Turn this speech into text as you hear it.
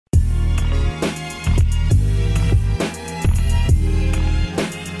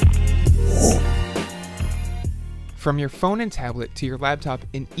From your phone and tablet to your laptop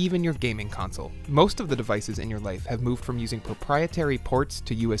and even your gaming console, most of the devices in your life have moved from using proprietary ports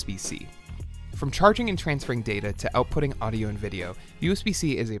to USB-C. From charging and transferring data to outputting audio and video,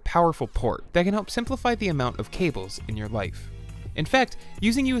 USB-C is a powerful port that can help simplify the amount of cables in your life. In fact,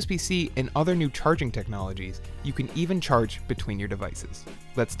 using USB-C and other new charging technologies, you can even charge between your devices.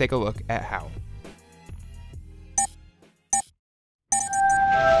 Let's take a look at how.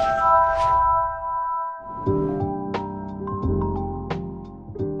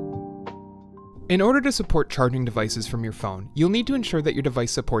 In order to support charging devices from your phone, you'll need to ensure that your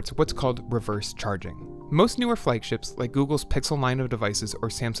device supports what's called reverse charging. Most newer flagships, like Google's Pixel line of devices or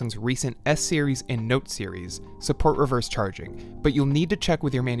Samsung's recent S series and Note series, support reverse charging, but you'll need to check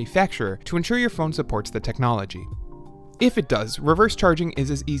with your manufacturer to ensure your phone supports the technology. If it does, reverse charging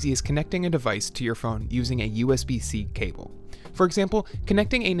is as easy as connecting a device to your phone using a USB-C cable. For example,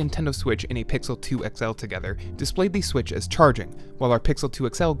 connecting a Nintendo Switch and a Pixel 2 XL together displayed the Switch as charging, while our Pixel 2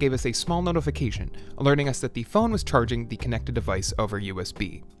 XL gave us a small notification, alerting us that the phone was charging the connected device over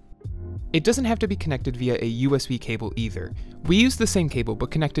USB. It doesn't have to be connected via a USB cable either. We used the same cable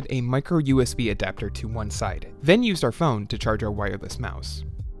but connected a micro USB adapter to one side, then used our phone to charge our wireless mouse.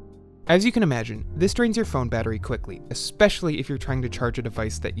 As you can imagine, this drains your phone battery quickly, especially if you're trying to charge a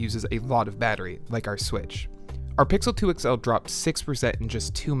device that uses a lot of battery, like our Switch. Our Pixel 2 XL dropped 6% in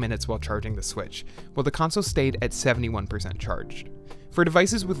just 2 minutes while charging the Switch, while the console stayed at 71% charged. For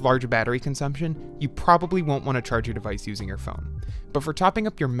devices with large battery consumption, you probably won't want to charge your device using your phone. But for topping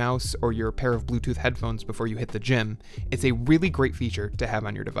up your mouse or your pair of Bluetooth headphones before you hit the gym, it's a really great feature to have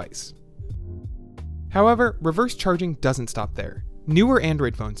on your device. However, reverse charging doesn't stop there. Newer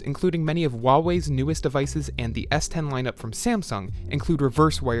Android phones, including many of Huawei's newest devices and the S10 lineup from Samsung, include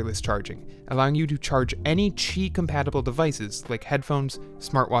reverse wireless charging, allowing you to charge any Qi-compatible devices like headphones,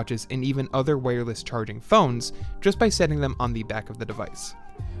 smartwatches, and even other wireless charging phones just by setting them on the back of the device.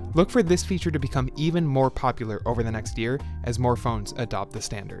 Look for this feature to become even more popular over the next year as more phones adopt the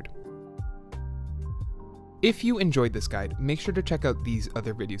standard. If you enjoyed this guide, make sure to check out these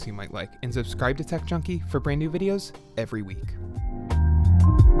other videos you might like and subscribe to Tech Junkie for brand new videos every week.